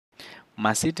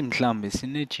Masithi mhlambe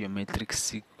sine geometric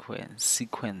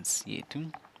sequence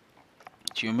yethu.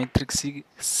 Geometric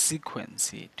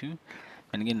sequence yethu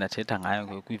mandike ndathetha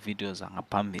ngayo kwi-video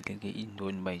zangaphambili ke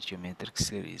intoni by geometric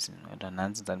series. Kodwa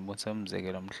nantsi ndizanibonisa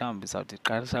umzekelo mhlawumbi sawuthi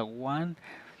iqalisa ku-1,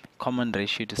 common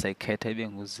ratio yethu sayikhetha ibe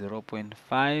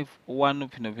ngu-0.5, u-1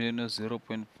 uphindwaphindwe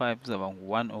no-0.5 uzawuba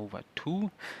ngu-1/2.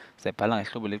 Sayibhala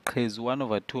ngehlobo leqhezi,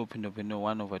 1/2 uphindwaphindwe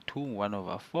 1/2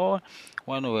 1/4,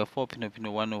 1/4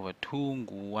 uphindwaphindwe 1/2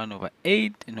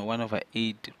 ngu-1/8,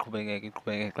 no-1/8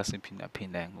 iqhubekeka xa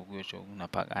siphindaphinda ngoku uyotsho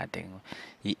kunaphakade.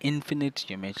 Yi-infinite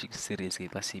geometric series ke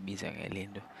xa siyibiza ke le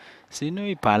nto.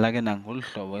 Sinoyibhala ke nangolu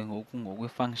hlobo ngoku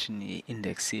ngokwe-function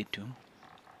ye-index yethu.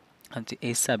 Athi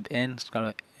a sub n,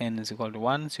 siqala n is equal to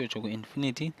 1 siyotsho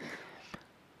ku-infinity.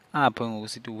 Apho ngoku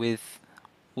sithi with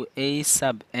u-a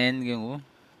sub n ke ngoku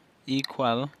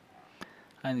equal,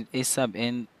 and a sub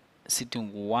n sithi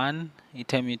ngu-1,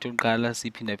 i-term yethu yokuqala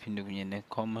siyiphindaphinde kunye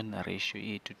ne-common ratio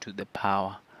yethu to the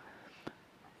power.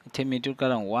 I-term yethu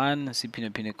yokuqala ngu-1,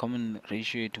 siyiphindaphinde common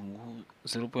ratio yethu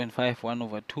ngu-0.5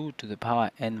 1/2 to the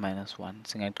power n minus 1.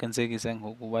 Singayiqinisekisa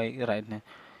ngoku uba i-right na.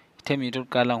 I-term yethu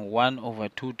yokuqala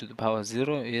ngu-1/2 to the power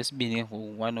 0, eyesibini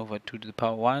ngoku 1/2 to the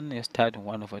power 1, eyesithathu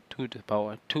 1/2 to the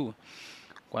power 2.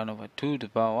 1/2 to the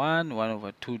power 1,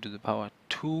 1/2 to the power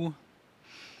 2,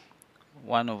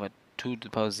 1/2 to the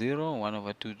power 0,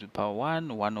 1/2 to the power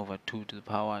 1, 1/2 to the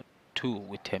power 2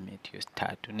 kwi-term yethu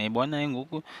yesithathu. Niyibona ke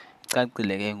ngoku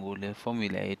icacile ke ngoku le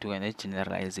formula yethu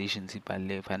ne-generalization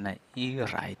siyibhalileyo phana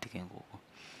i-right ke ngoku.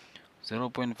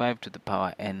 0.5 to the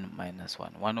power n minus 1,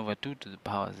 1/2 to the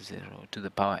power 0 to the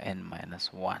power n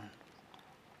minus 1.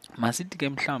 Masithi ke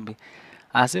mhlawumbi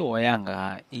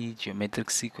asihoyanga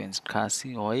i-geometric sequence qha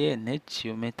sihoye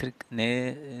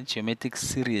ne-geometric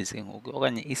series ke ngoku,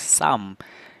 okanye i-sum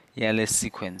yale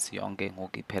sequence yonke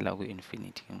ngoku iphela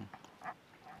kwi-infinity.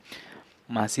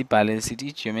 Masibhale sithi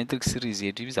i-geometric series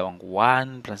yethu ibizawuba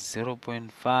ngu-1 plus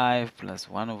 0.5 plus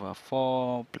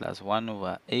 1/4 plus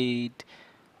 1/8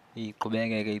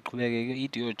 iqhubekeke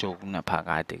ide iyotsho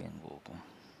kunaphakade ke ngoku.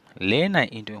 Lena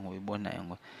into engoyibonayo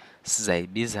ngoku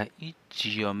sizayibiza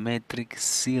i-geometric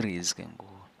series ke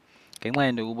ngoku. Ngenxa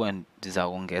yento yokuba ndiza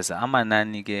kongeza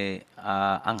amanani ke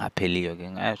angapheliyo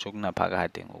ke ngayotsho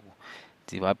kunaphakade ngoku.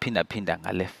 Ndiwaphindaphinda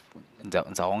ngale,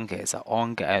 ndizawongeza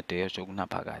onke ade yotsho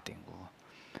kunaphakade ngoku.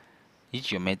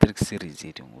 I-geometric series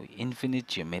yethu ngoku,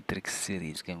 infinite geometric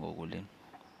series ke ngoku le.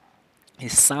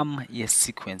 I-sum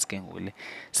ye-sequence ke ngoku le.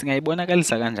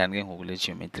 Singayibonakalisa kanjani ke ngoku le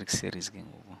geometric series ke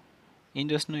ngoku?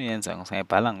 Into esinoyenza ngoku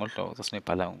singayibhala ngolu hlobo xa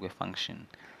sinoyibhala ngokwe-function.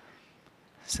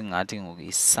 Singathi ngoku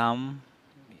i-sum,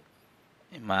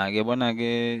 make bona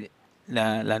ke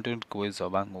laa nto ndigoku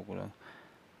izawuba ngoku lo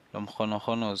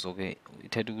mrhonorhonozo ke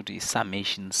ithetha ukuthi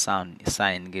i-summation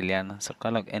sign ke leyana.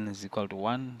 Siqala ku-n is equal to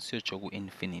 1 siyotsho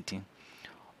ku-infinity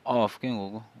of ke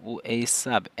ngoku u-a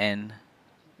sub n,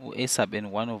 u-a sub n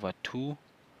 1/2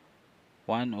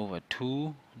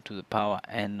 to the power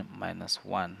n minus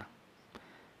 1.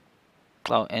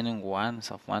 Xa u-n ngu-1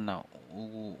 safumana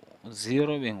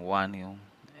u-0 ibe ngu-1 ke ngoku.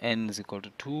 N is equal to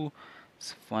 2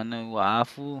 sifumana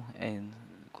uhafu, and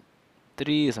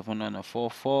 3 safumana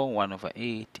no-4,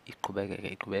 1/8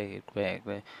 iqhubekeke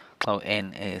xa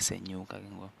u-n esenyuka ke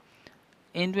ngoku.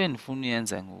 Into endifuna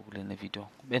uyenza ngoku kule video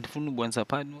bendifuna ubonisa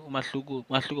umahluko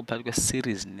phakathi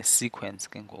kwe-series ne-sequence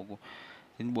ke ngoku.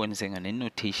 Ndinibonise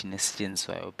ne-notation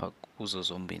esetyenziswayo phaa kuzo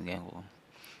zombini ke ngoku.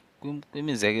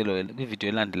 Kwimizekelo,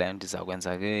 kwividiyo elandelayo ndiza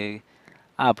kwenza ke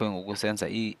apho ngoku senza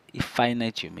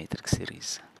i-finite geometric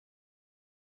series.